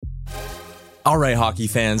All right, hockey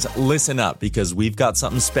fans, listen up because we've got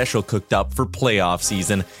something special cooked up for playoff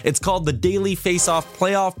season. It's called the Daily Face-Off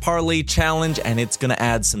Playoff Parlay Challenge, and it's going to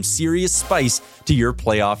add some serious spice to your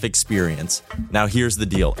playoff experience. Now, here's the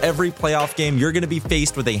deal. Every playoff game, you're going to be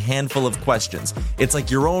faced with a handful of questions. It's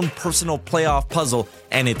like your own personal playoff puzzle,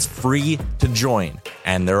 and it's free to join.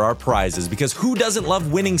 And there are prizes, because who doesn't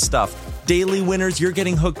love winning stuff? Daily winners, you're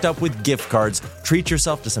getting hooked up with gift cards. Treat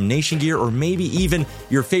yourself to some Nation gear or maybe even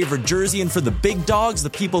your favorite jersey. And for the big dogs, the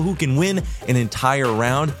people who can win an entire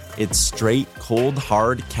round, it's straight, cold,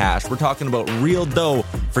 hard cash. We're talking about real dough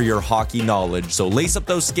for your hockey knowledge. So lace up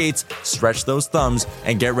those skates, stretch those thumbs,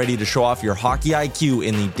 and get ready to show off your hockey IQ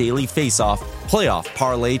in the Daily Face-Off Playoff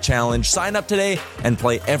Parlay Challenge. Sign up today and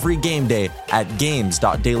play every game day at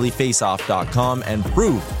games.dailyfaceoff.com and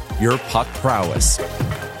prove your puck prowess.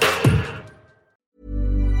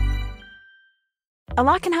 A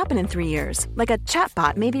lot can happen in 3 years, like a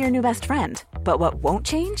chatbot may be your new best friend. But what won't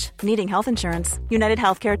change? Needing health insurance. United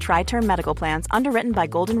Healthcare Tri-Term Medical Plans, underwritten by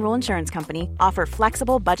Golden Rule Insurance Company, offer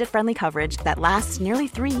flexible, budget-friendly coverage that lasts nearly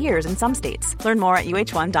 3 years in some states. Learn more at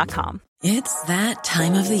uh1.com. It's that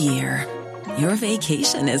time of the year. Your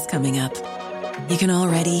vacation is coming up. You can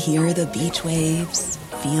already hear the beach waves,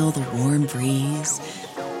 feel the warm breeze,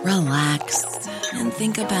 relax, and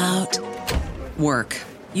think about work.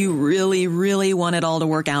 You really, really want it all to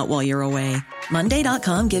work out while you're away.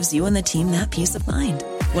 Monday.com gives you and the team that peace of mind.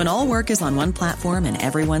 When all work is on one platform and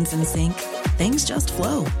everyone's in sync, things just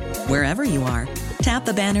flow. Wherever you are, tap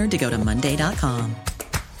the banner to go to Monday.com.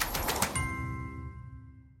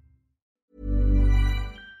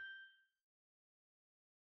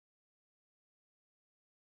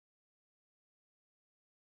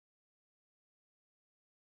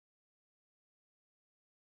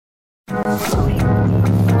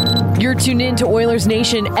 You're tuned in to Oilers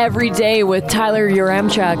Nation Everyday with Tyler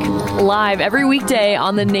Yaremchuk, live every weekday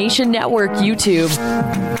on the Nation Network YouTube.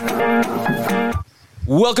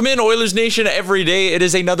 Welcome in, Oilers Nation Everyday. It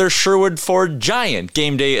is another Sherwood Ford Giant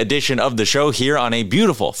game day edition of the show here on a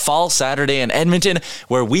beautiful fall Saturday in Edmonton,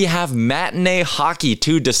 where we have matinee hockey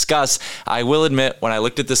to discuss. I will admit, when I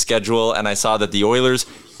looked at the schedule and I saw that the Oilers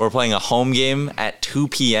were playing a home game at 2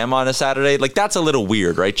 p.m. on a Saturday, like that's a little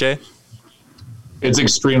weird, right, Jay? It's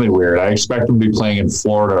extremely weird. I expect them to be playing in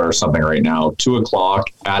Florida or something right now. 2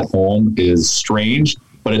 o'clock at home is strange,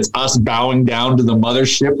 but it's us bowing down to the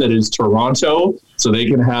mothership that is Toronto so they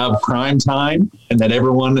can have prime time and that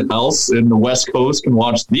everyone else in the West Coast can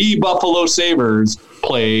watch the Buffalo Sabres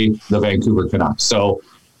play the Vancouver Canucks. So I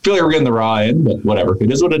feel like we're getting the raw end, but whatever.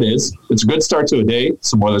 It is what it is. It's a good start to a day.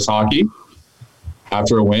 Some Oilers hockey.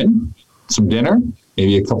 After a win, some dinner,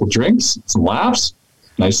 maybe a couple drinks, some laughs.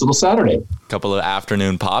 Nice little Saturday. Couple of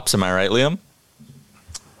afternoon pops, am I right, Liam?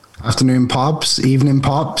 Afternoon pops, evening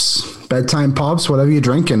pops, bedtime pops, whatever you're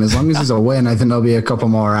drinking. As long as it's a win, I think there'll be a couple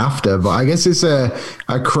more after. But I guess it's a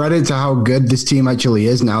credit to how good this team actually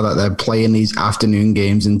is now that they're playing these afternoon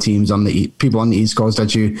games, and teams on the people on the East Coast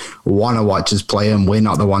that you want to watch us play, and we're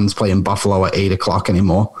not the ones playing Buffalo at 8 o'clock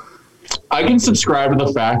anymore. I can subscribe to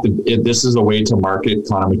the fact that this is a way to market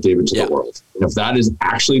Connor McDavid to the world. And if that is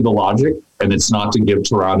actually the logic, and it's not to give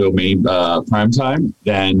Toronto main prime time,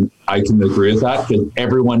 then I can agree with that, because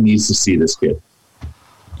everyone needs to see this kid.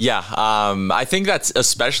 Yeah, I think that's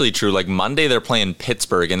especially true. Like Monday, they're playing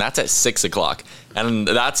Pittsburgh, and that's at 6 o'clock. And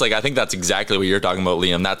that's like, I think that's exactly what you're talking about,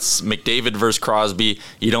 Liam. That's McDavid versus Crosby.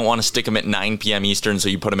 You don't want to stick him at 9 p.m. Eastern, so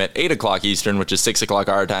you put him at 8 o'clock Eastern, which is 6 o'clock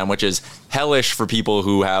our time, which is hellish for people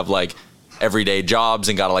who have like everyday jobs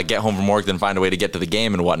and got to like get home from work, then find a way to get to the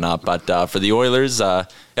game and whatnot. But for the Oilers,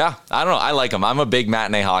 yeah, I don't know. I like them. I'm a big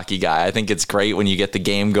matinee hockey guy. I think it's great when you get the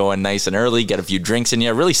game going nice and early, get a few drinks in you.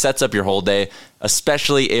 It really sets up your whole day,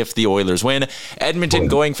 especially if the Oilers win. Edmonton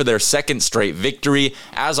going for their second straight victory.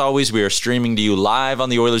 As always, we are streaming to you live on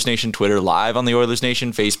the Oilers Nation Twitter, live on the Oilers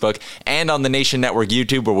Nation Facebook, and on the Nation Network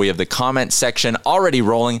YouTube, where we have the comment section already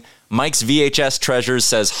rolling. Mike's VHS Treasures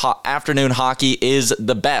says afternoon hockey is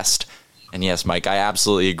the best. And yes, Mike, I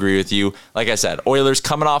absolutely agree with you. Like I said, Oilers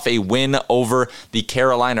coming off a win over the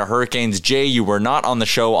Carolina Hurricanes. Jay, you were not on the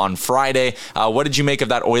show on Friday. What did you make of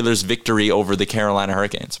that Oilers victory over the Carolina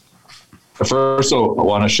Hurricanes? First, I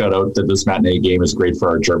want to shout out that this matinee game is great for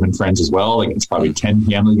our German friends as well. Like, it's probably 10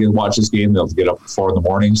 p.m. they can watch this game. They'll get up at 4 in the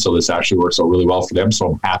morning, so this actually works out really well for them.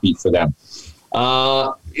 So I'm happy for them.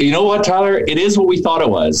 You know what, Tyler? It is what we thought it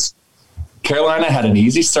was. Carolina had an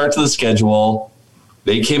easy start to the schedule.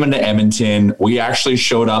 They came into Edmonton. We actually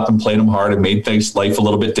showed up and played them hard and made things life a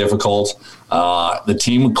little bit difficult. The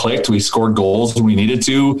team clicked. We scored goals when we needed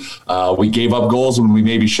to. We gave up goals when we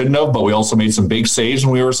maybe shouldn't have, but we also made some big saves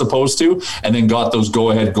when we were supposed to, and then got those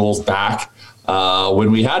go-ahead goals back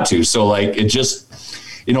when we had to. So like, it just,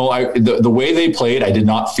 the way they played, I did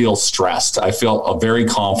not feel stressed. I felt very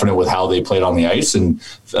confident with how they played on the ice, and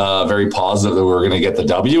very positive that we were going to get the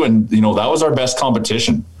W. And, that was our best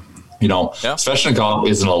competition. Svechnikov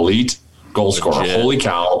is an elite goal scorer. Legit. Holy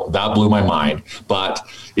cow, that blew my mind. But,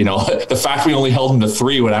 the fact we only held him to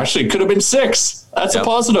 3 when actually it could have been 6. That's a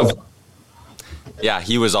positive. Yeah,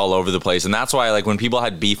 he was all over the place. And that's why, like, when people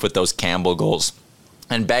had beef with those Campbell goals,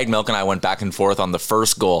 and Bag Milk and I went back and forth on the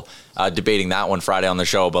first goal, debating that one Friday on the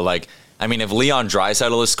show. But, like, I mean, if Leon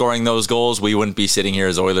Draisaitl is scoring those goals, we wouldn't be sitting here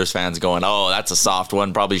as Oilers fans going, oh, that's a soft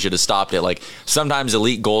one, probably should have stopped it. Like, sometimes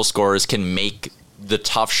elite goal scorers can make the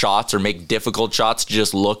tough shots or make difficult shots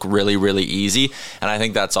just look really, really easy. And I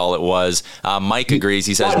think that's all it was. Mike agrees.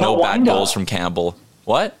 He says no bad goals from Campbell.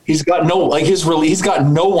 What? He's got no, like, he's got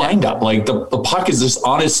no wind up. Like, the puck is just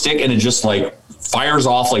on his stick, and it just, like, fires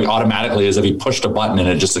off, like, automatically, as if he pushed a button and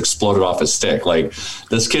it just exploded off his stick. Like,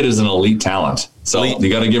 this kid is an elite talent. So you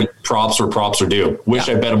got to give props where props are due. Wish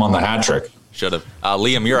I bet him on the hat trick. Should have.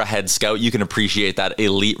 Liam, you're a head scout. You can appreciate that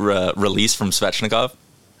elite release from Svechnikov.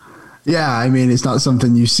 Yeah, I mean, it's not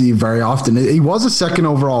something you see very often. He was a second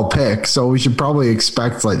overall pick, so we should probably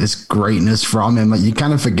expect like this greatness from him. Like, you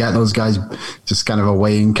kind of forget those guys just kind of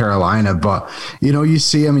away in Carolina, but you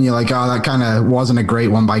see him and you're like, oh, that kind of wasn't a great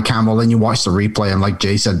one by Campbell. Then you watch the replay and like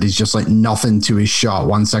Jay said, there's just like nothing to his shot.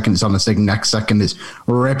 1 second it's on the stick, next second it's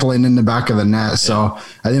rippling in the back of the net. So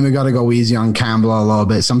I think we got to go easy on Campbell a little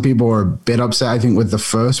bit. Some people were a bit upset, I think, with the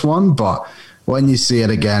first one, but when you see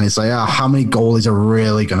it again, it's like, how many goalies are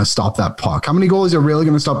really going to stop that puck? How many goalies are really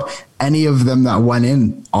going to stop any of them that went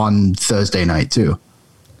in on Thursday night too?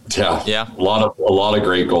 Yeah. A lot of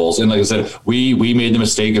great goals. And like I said, we made the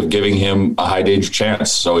mistake of giving him a high danger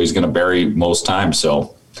chance. So he's going to bury most times.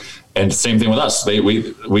 So, and same thing with us.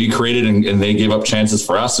 We created and they gave up chances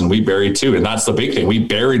for us, and we buried too. And that's the big thing. We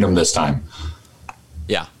buried them this time.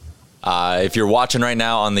 Yeah. If you're watching right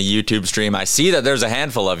now on the YouTube stream, I see that there's a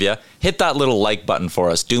handful of you. Hit that little like button for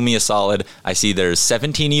us. Do me a solid. I see there's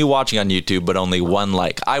 17 of you watching on YouTube, but only 1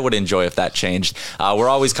 like. I would enjoy if that changed. We're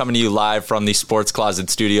always coming to you live from the Sports Closet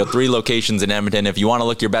Studio, 3 locations in Edmonton. If you want to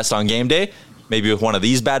look your best on game day, maybe with one of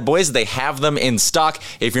these bad boys, they have them in stock.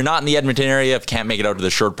 If you're not in the Edmonton area, if you can't make it out to the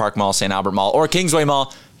Sherwood Park Mall, St. Albert Mall, or Kingsway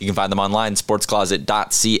Mall, you can find them online,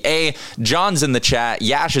 sportscloset.ca. John's in the chat.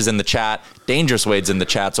 Yash is in the chat. Dangerous Wade's in the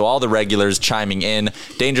chat. So all the regulars chiming in.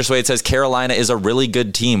 Dangerous Wade says, Carolina is a really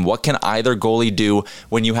good team. What can either goalie do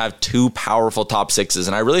when you have 2 powerful top sixes?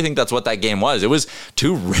 And I really think that's what that game was. It was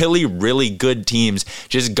 2 really, really good teams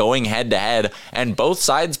just going head to head. And both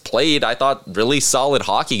sides played, I thought, really solid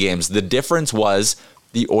hockey games. The difference was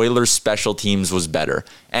the Oilers' special teams was better.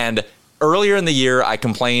 And earlier in the year, I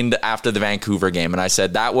complained after the Vancouver game, and I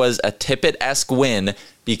said that was a Tippett-esque win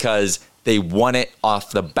because they won it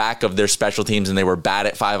off the back of their special teams and they were bad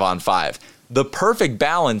at 5-on-5. The perfect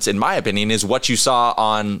balance, in my opinion, is what you saw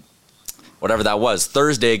on whatever that was,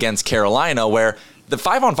 Thursday against Carolina, where the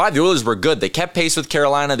 5-on-5, the Oilers were good. They kept pace with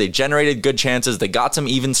Carolina. They generated good chances. They got some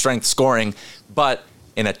even strength scoring, but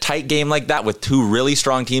in a tight game like that with 2 really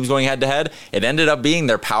strong teams going head-to-head, it ended up being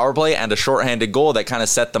their power play and a shorthanded goal that kind of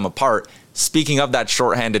set them apart. Speaking of that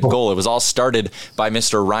shorthanded goal, it was all started by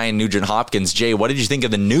Mr. Ryan Nugent-Hopkins. Jay, what did you think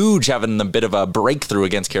of the Nuge having a bit of a breakthrough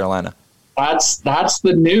against Carolina? That's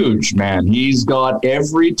the Nuge, man. He's got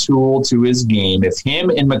every tool to his game. If him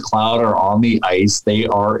and McLeod are on the ice, they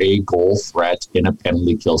are a goal threat in a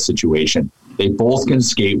penalty kill situation. They both can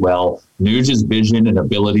skate well. Nuge's vision and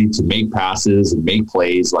ability to make passes and make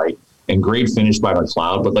plays, and great finish by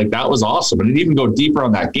McLeod. But that was awesome. And it didn't even go deeper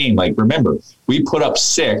on that game. Remember, we put up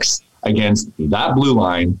 6 against that blue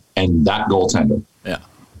line and that goaltender. Yeah.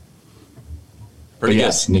 Pretty good.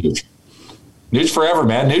 Yes, Nuge. Nuge forever,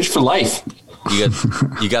 man. Nuge for life.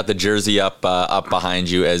 You got the jersey up behind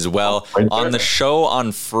you as well. Right on the show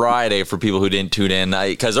on Friday, for people who didn't tune in,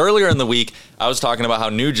 because earlier in the week I was talking about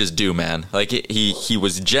how Nuge is due, man. He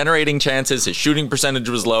was generating chances, his shooting percentage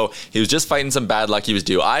was low, he was just fighting some bad luck. He was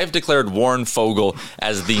due. I have declared Warren Foegele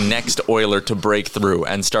as the next Oiler to break through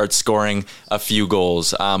and start scoring a few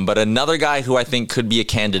goals. But another guy who I think could be a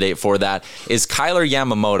candidate for that is Tyler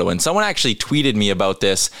Yamamoto. And someone actually tweeted me about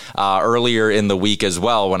this earlier in the week as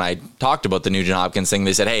well when I talked about the Nugent-Hopkins thing.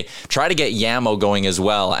 They said, hey, try to get Yamo going as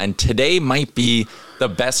well. And today might be the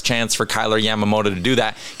best chance for Tyler Yamamoto to do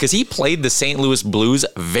that because he played the St. Louis Blues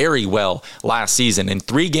very well last season. In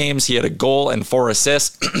 3 games, he had a goal and 4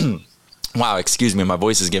 assists. Wow, excuse me, my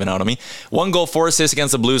voice is giving out on me. 1 goal, 4 assists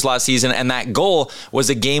against the Blues last season, and that goal was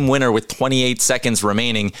a game winner with 28 seconds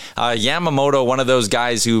remaining. Yamamoto, one of those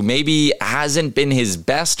guys who maybe hasn't been his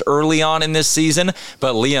best early on in this season,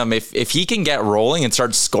 but Liam, if he can get rolling and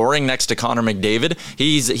start scoring next to Connor McDavid,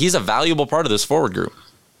 he's a valuable part of this forward group.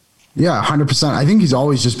 Yeah, 100%. I think he's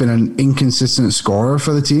always just been an inconsistent scorer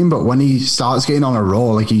for the team, but when he starts getting on a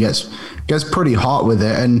roll, like he gets pretty hot with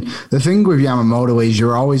it. And the thing with Yamamoto is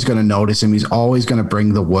you're always going to notice him. He's always going to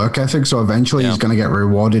bring the work ethic. So eventually he's going to get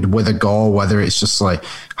rewarded with a goal, whether it's just like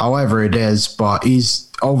however it is. But he's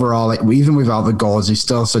overall, like, even without the goals, he's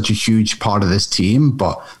still such a huge part of this team.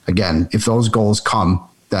 But again, if those goals come,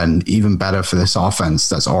 then even better for this offense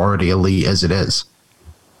that's already elite as it is.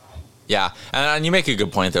 Yeah, and you make a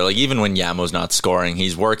good point there. Like, even when Yamo's not scoring,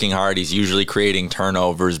 he's working hard. He's usually creating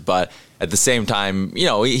turnovers, but at the same time, you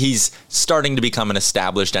know, he's starting to become an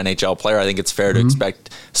established NHL player. I think it's fair to expect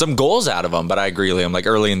some goals out of him, but I agree, Liam. Like,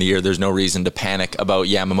 early in the year, there's no reason to panic about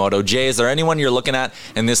Yamamoto. Jay, is there anyone you're looking at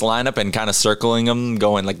in this lineup and kind of circling him,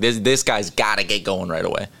 going like, this guy's got to get going right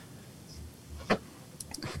away?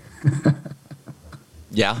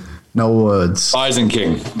 Yeah? No words. Bison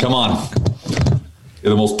King, come on. You're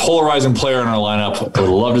the most polarizing player in our lineup. I would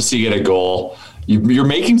love to see you get a goal. You're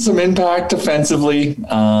making some impact defensively.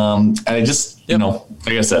 And I just, you know,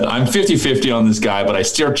 like I said, I'm 50-50 on this guy, but I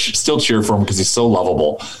still cheer for him because he's so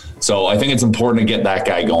lovable. So I think it's important to get that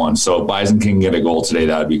guy going. So Bison King get a goal today,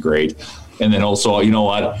 that would be great. And then also, you know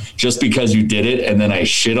what, just because you did it and then I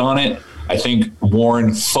shit on it, I think Warren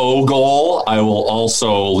Foegele, I will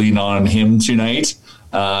also lean on him tonight.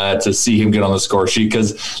 To see him get on the score sheet,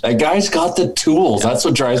 because that guy's got the tools. That's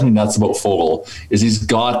what drives me nuts about Foegele, is he's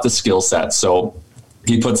got the skill set. So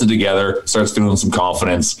he puts it together, starts doing some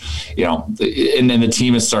confidence, you know, and then the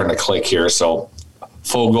team is starting to click here. So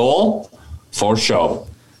Foegele, for show.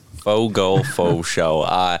 Faux goal, faux show.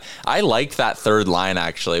 I like that third line,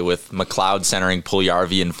 actually, with McLeod centering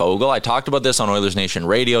Puljujarvi and Foegele. I talked about this on Oilers Nation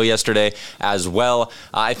Radio yesterday as well.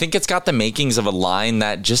 I think it's got the makings of a line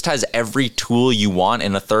that just has every tool you want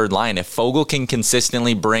in a third line. If Foegele can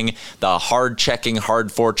consistently bring the hard checking, hard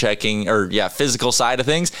forechecking, or physical side of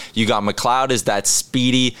things, you got McLeod as that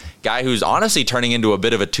speedy guy who's honestly turning into a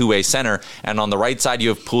bit of a two-way center. And on the right side, you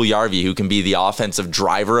have Puljujarvi, who can be the offensive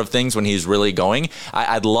driver of things when he's really going.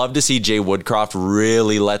 I'd love to see Jay Woodcroft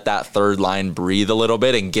really let that third line breathe a little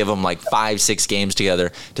bit and give them like 5-6 games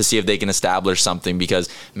together to see if they can establish something, because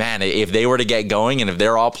man, if they were to get going and if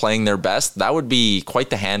they're all playing their best, that would be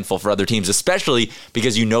quite the handful for other teams, especially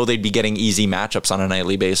because you know they'd be getting easy matchups on a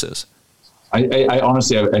nightly basis. I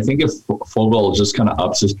honestly, I think if Foegele just kind of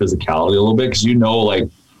ups his physicality a little bit, because you know, like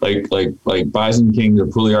Bison King or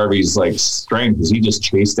Puljujarvi's like strength is he just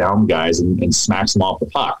chase down guys and smacks them off the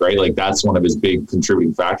puck, right? Like that's one of his big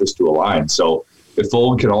contributing factors to a line. So if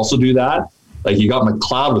Foegele can also do that, like you got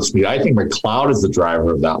McLeod with speed. I think McLeod is the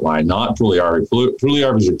driver of that line, not Puljujarvi.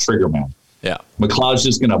 Puljujarvi's your trigger man. Yeah. McLeod's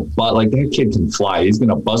just going to that kid can fly. He's going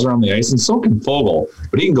to buzz around the ice, and so can Foegele.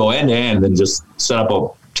 But he can go end to end and just set up a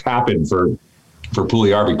tap in for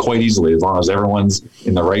Puljujarvi quite easily, as long as everyone's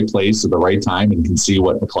in the right place at the right time and can see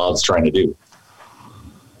what McLeod's trying to do.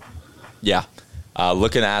 Yeah.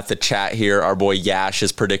 Looking at the chat here, our boy Yash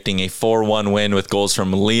is predicting a 4-1 win with goals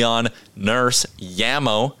from Leon, Nurse,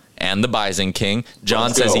 Yamo, and the Bison King.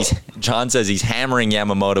 John says he's hammering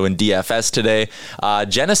Yamamoto in DFS today.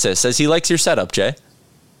 Genesis says he likes your setup, Jay.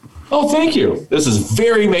 Oh, thank you. This is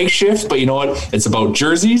very makeshift, but you know what? It's about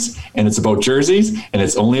jerseys, and it's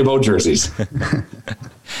only about jerseys.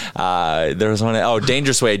 There was one.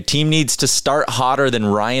 Dangerous Wade. Team needs to start hotter than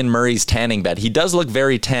Ryan Murray's tanning bed. He does look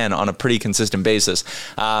very tan on a pretty consistent basis.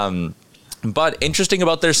 But interesting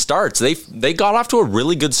about their starts. They got off to a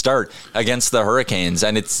really good start against the Hurricanes,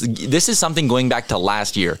 and this is something going back to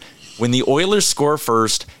last year. When the Oilers score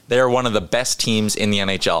first, they are one of the best teams in the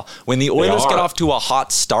NHL. When the Oilers get off to a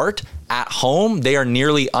hot start at home, they are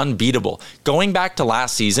nearly unbeatable. Going back to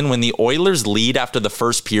last season, when the Oilers lead after the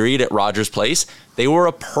first period at Rogers Place, they were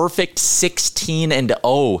a perfect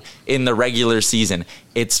 16-0 in the regular season.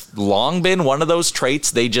 It's long been one of those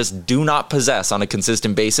traits they just do not possess on a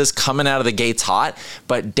consistent basis, coming out of the gates hot.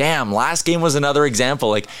 But damn, last game was another example.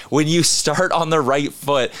 Like, when you start on the right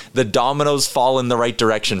foot, the dominoes fall in the right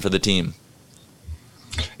direction for the team.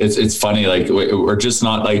 It's funny. Like we're just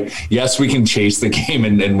not like, yes, we can chase the game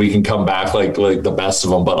and we can come back like the best of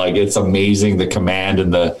them, but like, it's amazing the command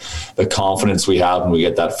and the confidence we have when we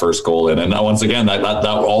get that first goal in. And once again, that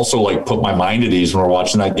also like put my mind at ease when we're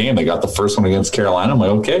watching that game. They got the first one against Carolina. I'm like,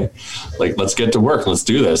 okay, like let's get to work. Let's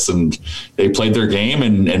do this. And they played their game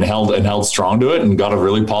and held strong to it and got a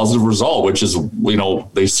really positive result, which is,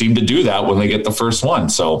 they seem to do that when they get the first one.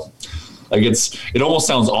 So like it almost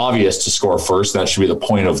sounds obvious to score first. That should be the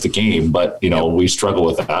point of the game, but we struggle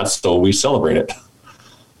with that, so we celebrate it.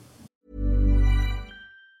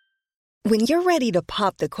 When you're ready to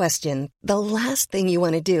pop the question, the last thing you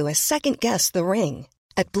want to do is second guess the ring.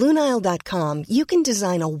 At BlueNile.com, you can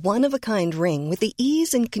design a one-of-a-kind ring with the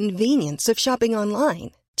ease and convenience of shopping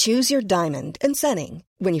online. Choose your diamond and setting.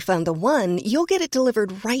 When you find the one, you'll get it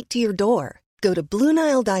delivered right to your door. Go to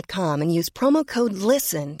BlueNile.com and use promo code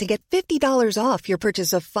LISTEN to get $50 off your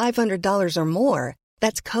purchase of $500 or more.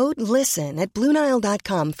 That's code LISTEN at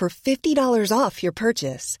BlueNile.com for $50 off your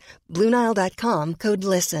purchase. BlueNile.com, code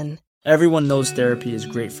LISTEN. Everyone knows therapy is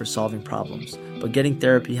great for solving problems, but getting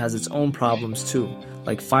therapy has its own problems too,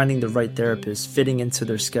 like finding the right therapist, fitting into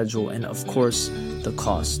their schedule, and of course, the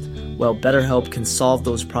cost. Well, BetterHelp can solve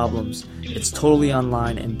those problems. It's totally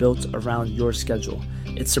online and built around your schedule.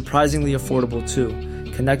 It's surprisingly affordable too.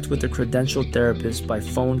 Connect with a credentialed therapist by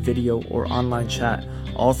phone, video, or online chat,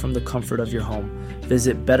 all from the comfort of your home.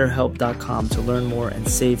 Visit BetterHelp.com to learn more and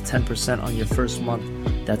save 10% on your first month.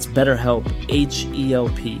 That's BetterHelp,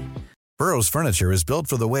 H-E-L-P. Burrow's furniture is built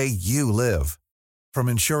for the way you live. From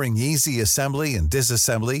ensuring easy assembly and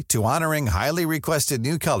disassembly to honoring highly requested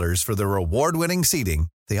new colors for their award-winning seating,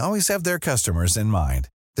 they always have their customers in mind.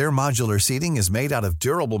 Their modular seating is made out of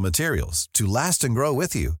durable materials to last and grow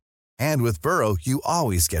with you. And with Burrow, you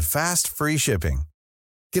always get fast, free shipping.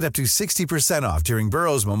 Get up to 60% off during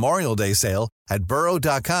Burrow's Memorial Day sale at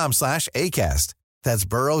burrow.com/ACAST. That's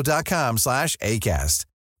burrow.com/ACAST.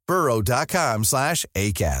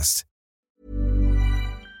 burrow.com/ACAST.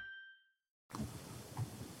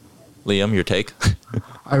 Liam, your take?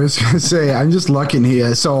 I was going to say, I'm just looking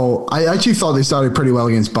here. So I actually thought they started pretty well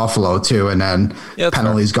against Buffalo too, and then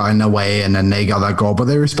penalties got in their way, and then they got that goal. But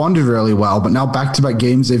they responded really well. But now back-to-back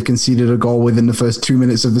games, they've conceded a goal within the first 2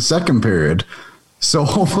 minutes of the second period. So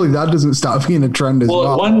hopefully that doesn't stop being a trend as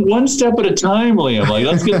well. One step at a time, Liam. Like,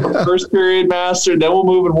 let's get the first period mastered, then we'll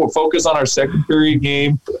move and we'll focus on our second period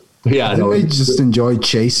game. But yeah, they just enjoy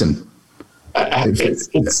chasing.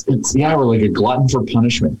 We're like a glutton for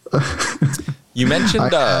punishment. You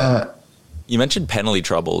mentioned penalty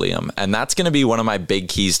trouble, Liam, and that's going to be one of my big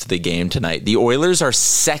keys to the game tonight. The Oilers are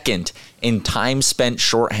second in time spent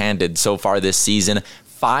shorthanded so far this season,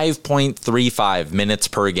 5.35 minutes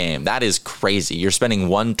per game. That is crazy. You're spending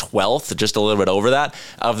 1/12, just a little bit over that,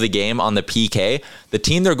 of the game on the PK. The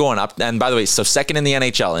team they're going up, and by the way, so second in the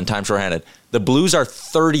NHL in time shorthanded. The Blues are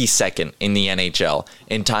 32nd in the NHL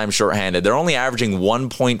in time shorthanded. They're only averaging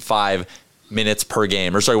 1.5 minutes per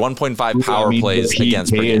game, 1.5 power plays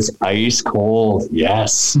against per game. Is ice cold.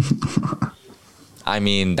 Yes. I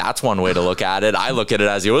mean, that's one way to look at it. I look at it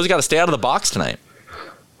as you always got to stay out of the box tonight.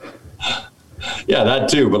 Yeah, that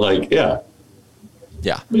too. But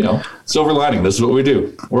silver lining. This is what we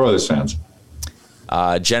do. We're Oilers fans.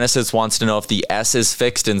 Genesis wants to know if the S is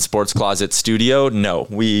fixed in Sports Closet Studio. No,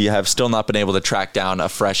 we have still not been able to track down a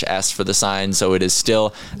fresh S for the sign, so it is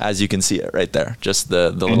still, as you can see it right there, just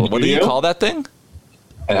the little, what do you call that thing?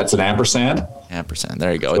 That's an ampersand. Ampersand,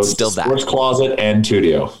 there you go. So it's still that. Sports Closet and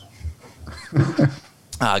Studio.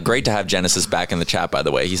 Great to have Genesis back in the chat, by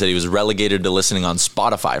the way. He said he was relegated to listening on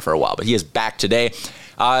Spotify for a while, but he is back today.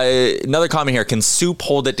 Another comment here. Can Soup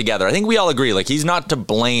hold it together? I think we all agree. Like, he's not to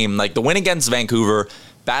blame. Like, the win against Vancouver,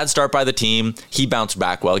 bad start by the team. He bounced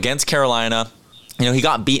back well. Against Carolina, he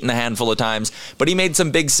got beaten a handful of times, but he made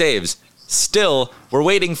some big saves. Still, we're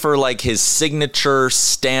waiting for, like, his signature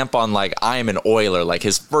stamp on, like, I am an Oiler, like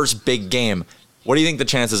his first big game. What do you think the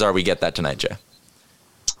chances are we get that tonight, Jay?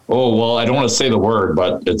 Oh, well, I don't want to say the word,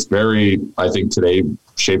 but it's I think today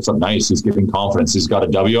shapes up nice. He's getting confidence. He's got a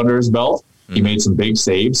W under his belt. He made some big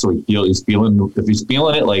saves, so if he's feeling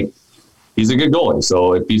it, like, he's a good goalie.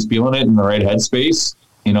 So if he's feeling it in the right headspace,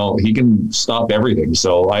 he can stop everything.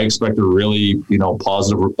 So I expect a really,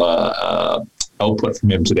 positive output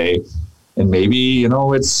from him today. And maybe,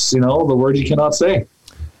 it's, the word you cannot say.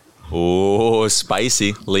 Oh,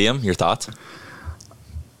 spicy. Liam, your thoughts?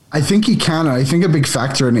 I think he can. I think a big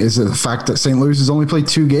factor in it is the fact that St. Louis has only played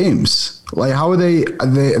 2 games. Like, how are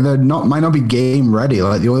they're might not be game ready.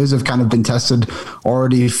 Like, the Oilers have kind of been tested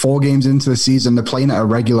already 4 games into the season. They're playing at a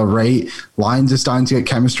regular rate. Lines are starting to get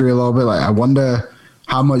chemistry a little bit. Like, I wonder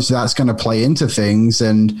how much that's going to play into things.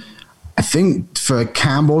 And I think for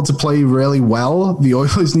Campbell to play really well, the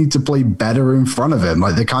Oilers need to play better in front of him.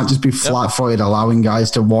 Like, they can't just be flat-footed, allowing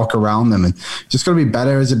guys to walk around them, and just got to be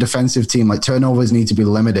better as a defensive team. Like, turnovers need to be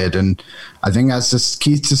limited, and I think that's just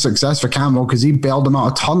key to success for Campbell, because he bailed them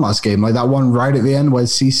out a ton last game. Like that one right at the end where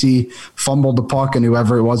CC fumbled the puck and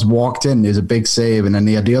whoever it was walked in. It was a big save, and then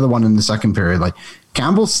he had the other one in the second period. Like,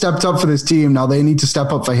 Campbell stepped up for this team. Now they need to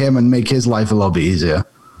step up for him and make his life a little bit easier.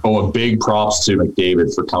 Oh, a big props to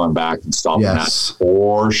McDavid for coming back and stopping that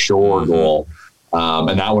for sure goal.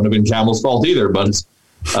 And that wouldn't have been Campbell's fault either. But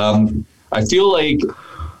I feel like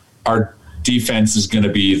our defense is going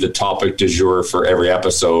to be the topic du jour for every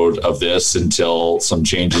episode of this until some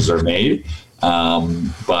changes are made.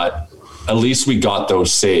 But at least we got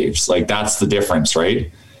those saves. Like, that's the difference,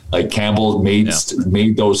 right? Like, Campbell made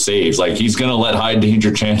those saves. Like, he's going to let high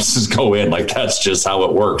danger chances go in. Like, that's just how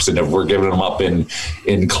it works. And if we're giving them up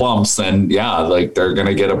in clumps, then like they're going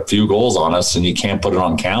to get a few goals on us, and you can't put it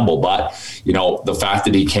on Campbell. But, the fact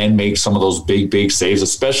that he can make some of those big saves,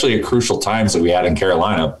 especially at crucial times that we had in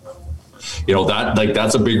Carolina,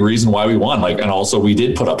 that's a big reason why we won. Like, and also we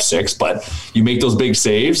did put up 6, but you make those big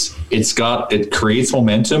saves, it creates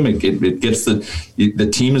momentum. It gets the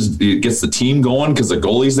team going, because the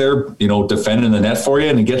goalie's there, defending the net for you,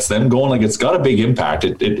 and it gets them going. Like, it's got a big impact.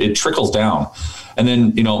 It trickles down. And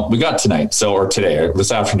then, we got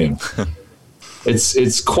this afternoon.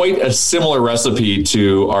 It's quite a similar recipe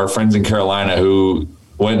to our friends in Carolina who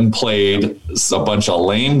went and played a bunch of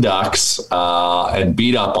lame ducks and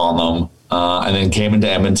beat up on them, and then came into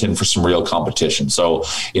Edmonton for some real competition. So,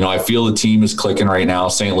 I feel the team is clicking right now.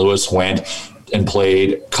 St. Louis went and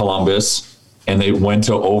played Columbus, and they went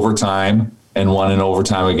to overtime and won in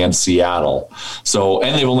overtime against Seattle. So,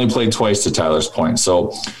 and they've only played twice, to Tyler's point.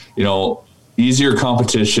 So, easier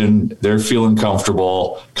competition. They're feeling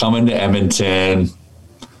comfortable coming to Edmonton.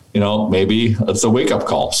 Maybe it's a wake-up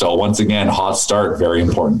call. So once again, hot start, very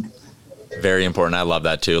important. Very important. I love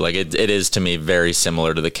that too. Like, it is to me very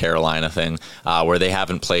similar to the Carolina thing, where they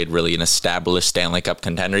haven't played really an established Stanley Cup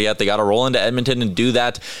contender yet. They got to roll into Edmonton and do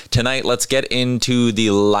that tonight. Let's get into the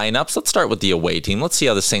lineups. Let's start with the away team. Let's see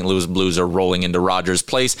how the St. Louis Blues are rolling into Rogers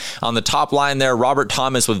Place. On the top line there, Robert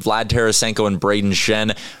Thomas with Vlad Tarasenko and Braden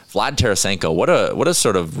Shen. Vlad Tarasenko, what a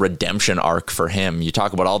sort of redemption arc for him. You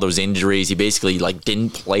talk about all those injuries. He basically didn't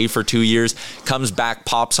play for 2 years, comes back,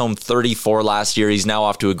 pops home 34 last year. He's now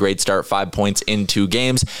off to a great start, 5 points in 2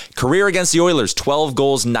 games. Career against the Oilers, 12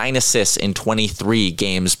 goals, 9 assists in 23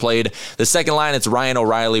 games played. The second line, it's Ryan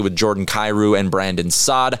O'Reilly with Jordan Kyrou and Brandon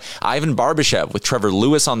Saad. Ivan Barbashev with Trevor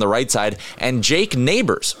Lewis on the right side. And Jake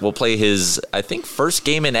Neighbors will play his, I think, first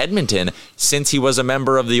game in Edmonton since he was a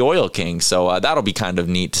member of the Oil Kings. So that'll be kind of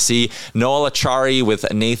neat to see. Noel Achari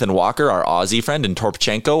with Nathan Walker, our Aussie friend, and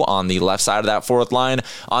Torpchenko on the left side of that fourth line.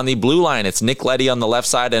 On the blue line, it's Nick Leddy on the left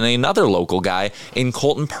side and another local guy in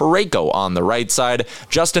Colton Parayko on the right side.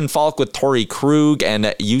 Justin Falk with Torrey Krug and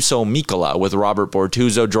Juuso Mikkola with Robert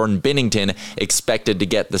Bortuzzo. Jordan Binnington expected to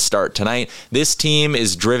get the start tonight. This team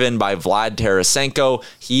is driven by Vlad Tarasenko.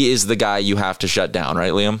 He is the guy you have to shut down,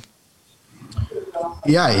 right, Liam?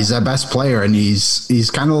 Yeah, he's their best player, and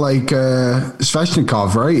he's kind of like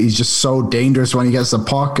Svechnikov, right? He's just so dangerous when he gets the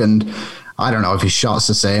puck, and I don't know if his shot's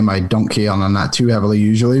the same. I don't key on that too heavily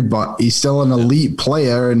usually, but he's still an elite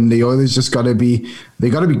player, and the Oilers just got to be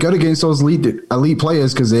good against those elite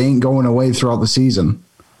players, because they ain't going away throughout the season.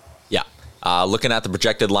 Yeah. Looking at the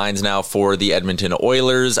projected lines now for the Edmonton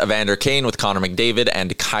Oilers, Evander Kane with Connor McDavid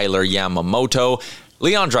and Kyler Yamamoto.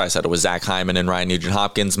 Leon Draisaitl with Zach Hyman and Ryan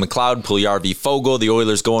Nugent-Hopkins. McLeod, Puljujarvi, Fogle. The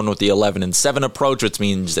Oilers going with the 11-7 approach, which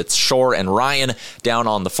means it's Shore and Ryan down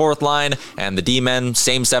on the fourth line. And the D-men,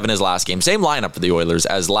 same 7 as last game. Same lineup for the Oilers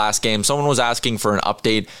as last game. Someone was asking for an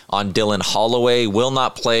update on Dylan Holloway. Will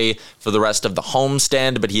not play for the rest of the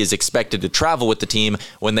homestand, but he is expected to travel with the team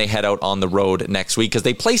when they head out on the road next week, because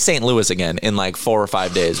they play St. Louis again in 4 or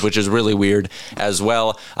 5 days, which is really weird as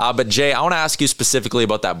well. But Jay, I want to ask you specifically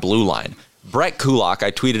about that blue line. Brett Kulak, I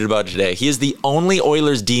tweeted about it today. He is the only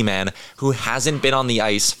Oilers D-man who hasn't been on the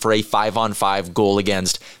ice for a 5-on-5 goal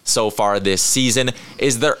against so far this season.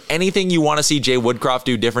 Is there anything you want to see Jay Woodcroft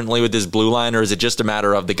do differently with this blue line, or is it just a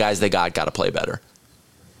matter of the guys they got to play better?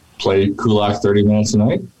 Play Kulak 30 minutes a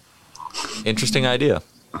night? Interesting idea.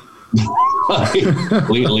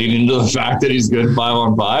 Lean into the fact that he's good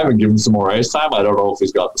 5-on-5 and give him some more ice time. I don't know if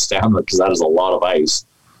he's got the stamina, because that is a lot of ice.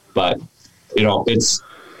 But,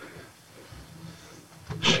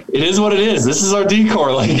 It is what it is. This is our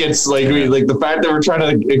decor. Like it's like the fact that we're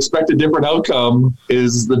trying to expect a different outcome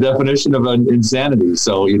is the definition of insanity.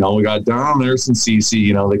 So we got Darnell Nurse and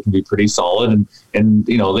Cece. They can be pretty solid, and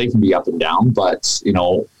they can be up and down. But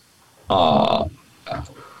all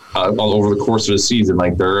over the course of the season,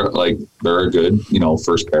 they're a good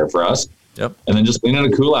first pair for us. Yep. And then just lean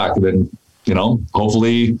into Kulak, and then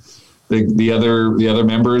hopefully the other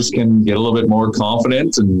members can get a little bit more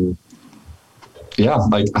confident and. Yeah,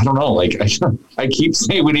 I don't know. I keep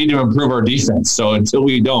saying we need to improve our defense. So until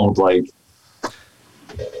we don't,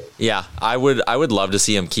 Yeah, I would love to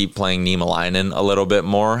see him keep playing Niemelainen a little bit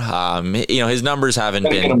more. His numbers haven't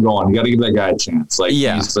been. Get him going. You got to give that guy a chance.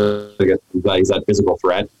 He's that physical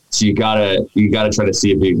threat. So you gotta try to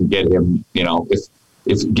see if you can get him.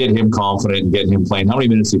 If get him confident and get him playing. How many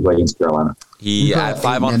minutes did he play against Carolina? He at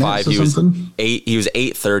 5-on-5, he was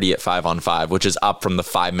 8:30 at 5-on-5, which is up from the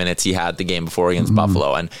 5 minutes he had the game before against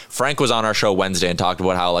Buffalo. And Frank was on our show Wednesday and talked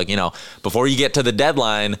about how before you get to the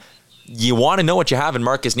deadline, you want to know what you have in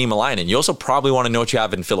Marcus Niemelainen. You also probably want to know what you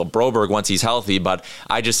have in Philip Broberg once he's healthy. But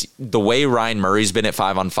the way Ryan Murray's been at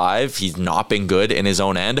 5-on-5, he's not been good in his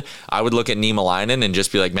own end. I would look at Niemelainen and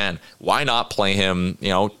just be like, man, why not play him,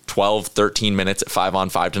 12, 13 minutes at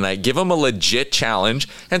 5-on-5 tonight? Give him a legit challenge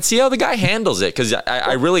and see how the guy handles it. Because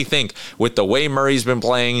I really think with the way Murray's been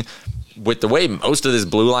playing, with the way most of this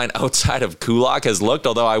blue line outside of Kulak has looked,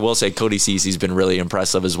 although I will say Cody Cece's been really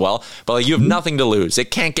impressive as well. But you have nothing to lose.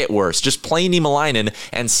 It can't get worse. Just play Niemelainen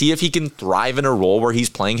and see if he can thrive in a role where he's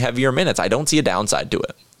playing heavier minutes. I don't see a downside to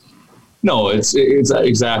it. No, it's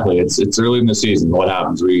exactly. It's early in the season. What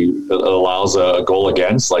happens? It allows a goal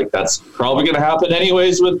against. That's probably going to happen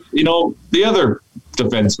anyways with the other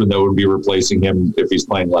defenseman that would be replacing him if he's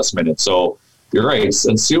playing less minutes. So you're right.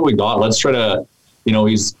 Let's see what we got. Let's try to.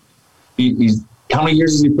 He's how many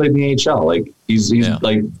years has he played in the AHL? He's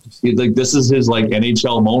this is his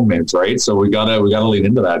NHL moment, right? So we gotta lean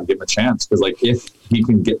into that and give him a chance because if he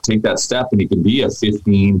can take that step and he can be a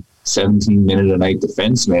 15, 17 minute a night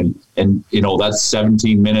defenseman, and that's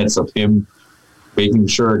 17 minutes of him making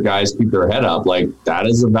sure guys keep their head up. That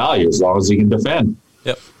is a value as long as he can defend.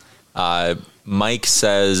 Yep. Mike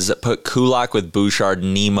says put Kulak with Bouchard,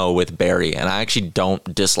 Nemo with Barry, and I actually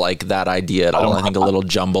don't dislike that idea at all. I think a little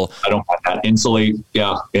jumble. I don't want that.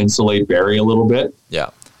 Insulate Barry a little bit.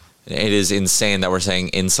 Yeah. It is insane that we're saying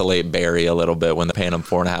insulate Barry a little bit when they're paying him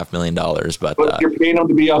 $4.5 million. But you're paying him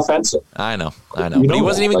to be offensive. I know. But he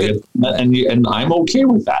wasn't even good. And I'm okay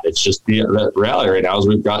with that. It's just the reality right now is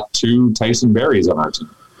we've got 2 Tyson Barrys on our team.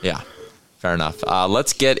 Yeah. Fair enough.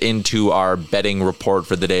 Let's get into our betting report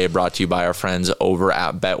for the day, brought to you by our friends over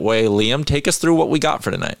at Betway. Liam, take us through what we got for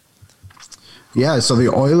tonight. Yeah, so the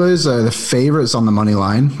Oilers are the favorites on the money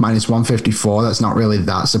line, minus 154. That's not really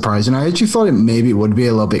that surprising. I actually thought it would be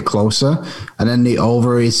a little bit closer. And then the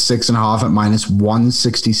over is 6.5 at minus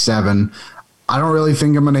 167. I don't really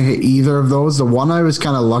think I'm going to hit either of those. The one I was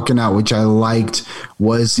kind of looking at, which I liked,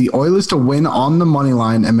 was the Oilers to win on the money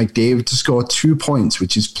line and McDavid to score 2 points,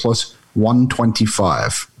 which is plus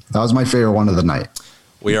 125. That was my favorite one of the night.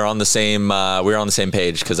 We are on the same. We're on the same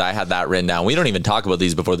page because I had that written down. We don't even talk about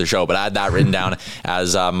these before the show, but I had that written down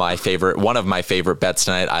as my favorite. One of my favorite bets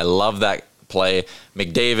tonight. I love that play.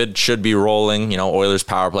 McDavid should be rolling. Oilers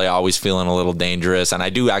power play always feeling a little dangerous, and I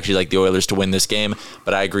do actually like the Oilers to win this game.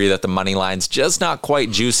 But I agree that the money line's just not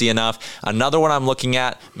quite juicy enough. Another one I'm looking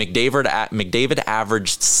at. McDavid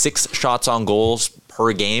averaged 6 shots on goals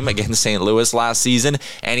per game against St. Louis last season,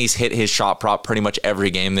 and he's hit his shot prop pretty much every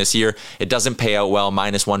game this year. It doesn't pay out well,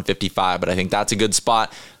 minus 155, but I think that's a good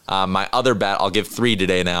spot. My other bet, I'll give 3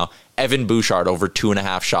 today now. Evan Bouchard over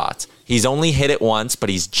 2.5 shots. He's only hit it once, but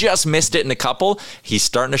he's just missed it in a couple. He's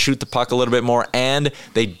starting to shoot the puck a little bit more, and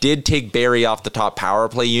they did take Barry off the top power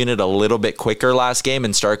play unit a little bit quicker last game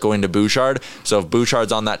and start going to Bouchard. So if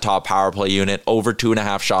Bouchard's on that top power play unit, over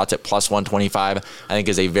 2.5 shots at plus 125, I think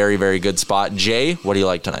is a very, very good spot. Jay, what do you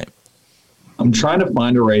like tonight? I'm trying to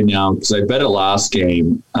find it right now because I bet it last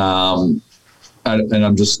game, and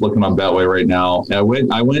I'm just looking on Betway right now. I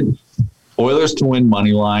went Oilers to win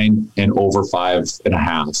money line and over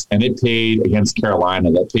 5.5, and it paid against Carolina.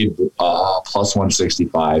 That paid plus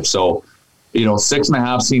 165. So,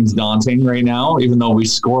 6.5 seems daunting right now, even though we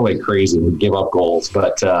score like crazy and we give up goals.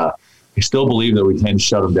 But I still believe that we can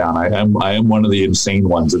shut them down. I am one of the insane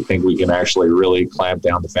ones that think we can actually really clamp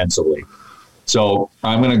down defensively. So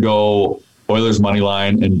I'm going to go Oilers money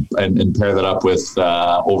line and pair that up with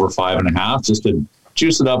over 5.5, just to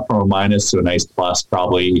juice it up from a minus to a nice plus,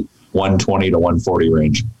 probably 120 to 140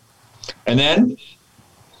 range. And then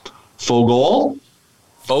full goal,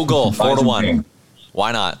 4-1.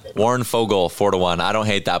 Why not? Warren Fogle, 4-1. I don't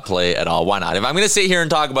hate that play at all. Why not? If I'm going to sit here and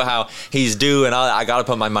talk about how he's due, and I got to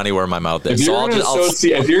put my money where my mouth is. If you're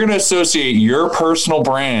going to associate your personal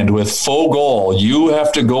brand with Fogle, you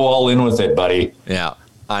have to go all in with it, buddy. Yeah.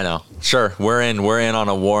 I know. Sure. We're in on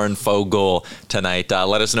a Warren Fogle tonight.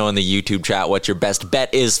 Let us know in the YouTube chat what your best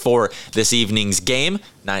bet is for this evening's game.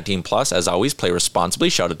 19 plus, as always, play responsibly.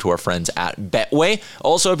 Shout out to our friends at Betway.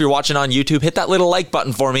 Also, if you're watching on YouTube, hit that little like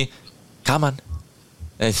button for me. Come on.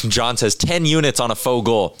 And John says 10 units on a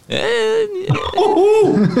Fogle. I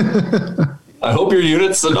hope your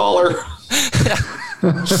unit's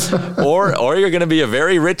 $1. or you're going to be a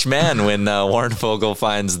very rich man when Warren Fogle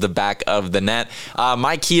finds the back of the net.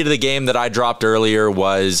 My key to the game that I dropped earlier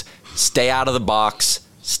was stay out of the box,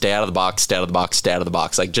 stay out of the box, stay out of the box, stay out of the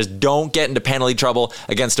box. Like, just don't get into penalty trouble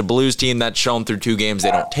against a Blues team that's shown through 2 games.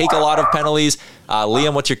 They don't take a lot of penalties.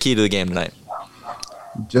 Liam, what's your key to the game tonight?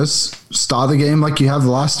 Just start the game like you have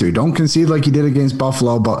the last 2. Don't concede like you did against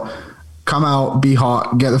Buffalo, but come out, be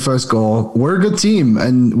hot, get the first goal. We're a good team,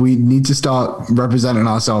 and we need to start representing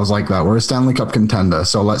ourselves like that. We're a Stanley Cup contender,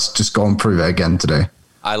 so let's just go and prove it again today.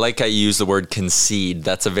 I like how you use the word concede.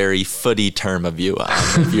 That's a very footy term of you.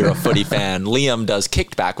 If you're a footy fan, Liam does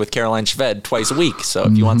Kicked Back with Caroline Shved twice a week. So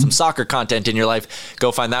if you want some soccer content in your life,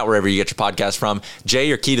 go find that wherever you get your podcast from. Jay,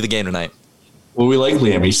 your key to the game tonight. Well, we like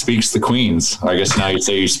Liam. He speaks the Queens. I guess now you'd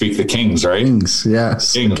say you speak the Kings, right? Kings,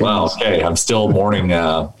 yes. Kings. Wow, okay. I'm still mourning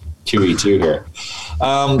QE2 here.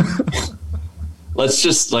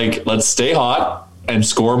 Let's stay hot and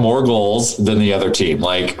score more goals than the other team.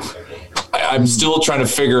 I'm still trying to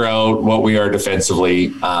figure out what we are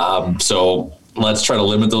defensively. So let's try to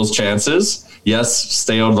limit those chances. Yes,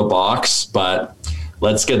 stay out of the box, but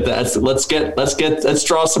let's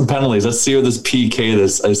draw some penalties. Let's see what this PK,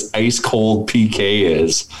 this ice cold PK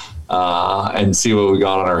is, and see what we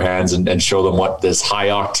got on our hands and show them what this high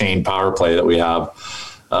octane power play that we have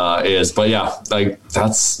is. But yeah,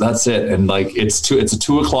 that's it. And it's a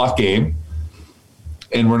 2:00 game,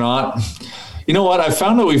 and we're not. You know what? I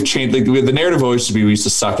found that we've changed. The narrative always used to be we used to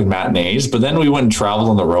suck in matinees, but then we went and traveled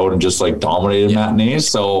on the road and just dominated matinees.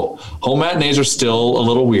 So home matinees are still a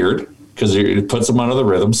little weird because it puts them out of the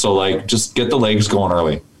rhythm. So just get the legs going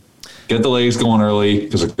early. Get the legs going early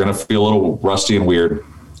because they're going to feel a little rusty and weird,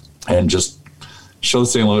 and just show the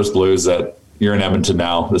St. Louis Blues that you're in Edmonton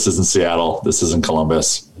now. This isn't Seattle. This isn't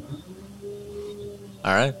Columbus.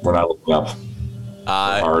 All right. We're not looking up.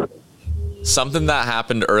 Hard. Something that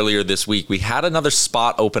happened earlier this week, we had another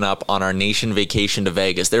spot open up on our nation vacation to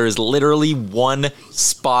Vegas. There is literally 1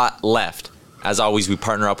 spot left. As always, we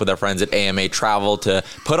partner up with our friends at AMA Travel to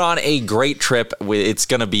put on a great trip. It's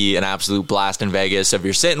going to be an absolute blast in Vegas. So if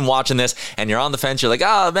you're sitting watching this and you're on the fence, you're like,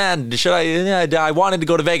 oh man, I wanted to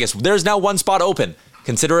go to Vegas. There's now 1 spot open.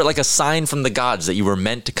 Consider it like a sign from the gods that you were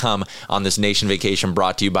meant to come on this nation vacation,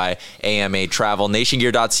 brought to you by AMA Travel,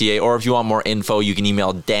 nationgear.ca, or if you want more info, you can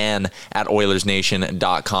email Dan at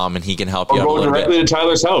OilersNation.com and he can help you out a little bit. Or go directly to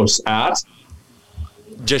Tyler's house at...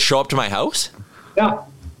 Just show up to my house? Yeah.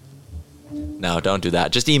 No, don't do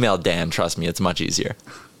that. Just email Dan. Trust me, it's much easier.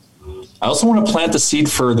 I also want to plant the seed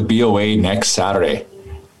for the BOA next Saturday.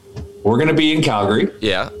 We're going to be in Calgary.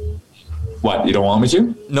 Yeah. What, you don't want me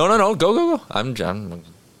to? No. Go.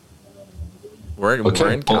 We're in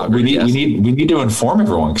Calgary. Well, we need to inform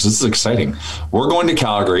everyone because this is exciting. We're going to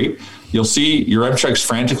Calgary. You'll see Yaremchuk's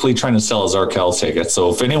frantically trying to sell his Arkells tickets. So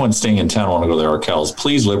if anyone's staying in town want to go to the Arkells,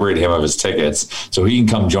 please liberate him of his tickets so he can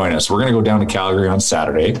come join us. We're going to go down to Calgary on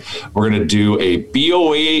Saturday. We're going to do a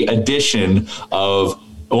BOA edition of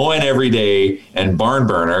ON Everyday and Barn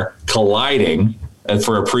Burner colliding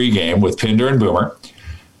for a pregame with Pinder and Boomer.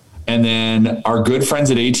 And then our good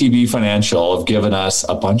friends at ATB Financial have given us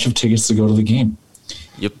a bunch of tickets to go to the game.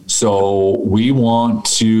 Yep. So we want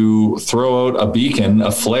to throw out a beacon,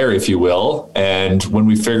 a flare, if you will. And when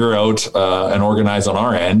we figure out and organize on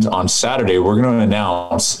our end on Saturday, we're going to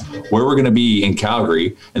announce where we're going to be in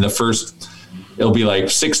Calgary. And it'll be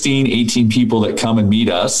 16, 18 people that come and meet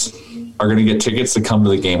us are going to get tickets to come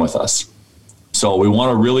to the game with us. So we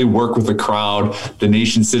want to really work with the crowd, the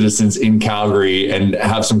nation citizens in Calgary, and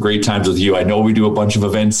have some great times with you. I know we do a bunch of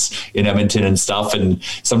events in Edmonton and stuff, and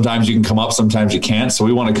sometimes you can come up, sometimes you can't. So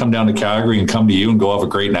we want to come down to Calgary and come to you and go have a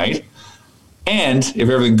great night. And if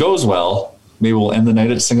everything goes well, maybe we'll end the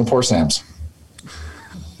night at Singapore Sam's.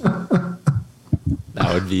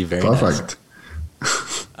 That would be very perfect.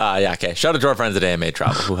 Nice. Yeah, okay. Shout out to our friends at AMA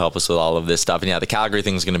Travel who help us with all of this stuff. And yeah, the Calgary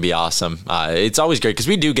thing is going to be awesome. It's always great because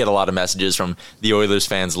we do get a lot of messages from the Oilers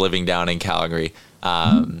fans living down in Calgary.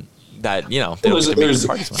 that, they don't There's, get to make the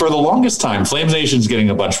parties. for the longest time, Flames Nation's getting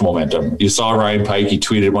a bunch of momentum. You saw Ryan Pike, he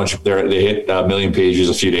tweeted a bunch of they hit 1 million pages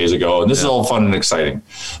a few days ago, and this is all fun and exciting.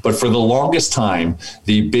 But for the longest time,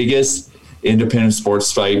 the biggest independent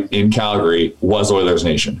sports site in Calgary was Oilers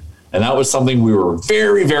Nation. And that was something we were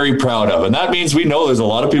very, very proud of. And that means we know there's a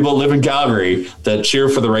lot of people that live in Calgary that cheer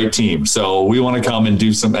for the right team. So we want to come and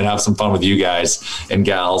have some fun with you guys and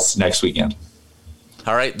gals next weekend.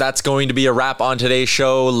 All right, that's going to be a wrap on today's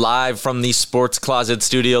show, live from the Sports Closet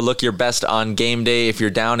studio. Look your best on game day. If you're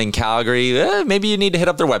down in Calgary, maybe you need to hit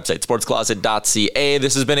up their website, sportscloset.ca.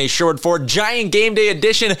 This has been a Short for Giant Game Day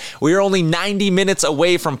edition. We are only 90 minutes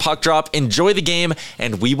away from puck drop. Enjoy the game,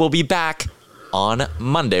 and we will be back on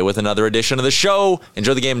Monday with another edition of the show.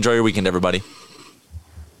 Enjoy the game. Enjoy your weekend, everybody.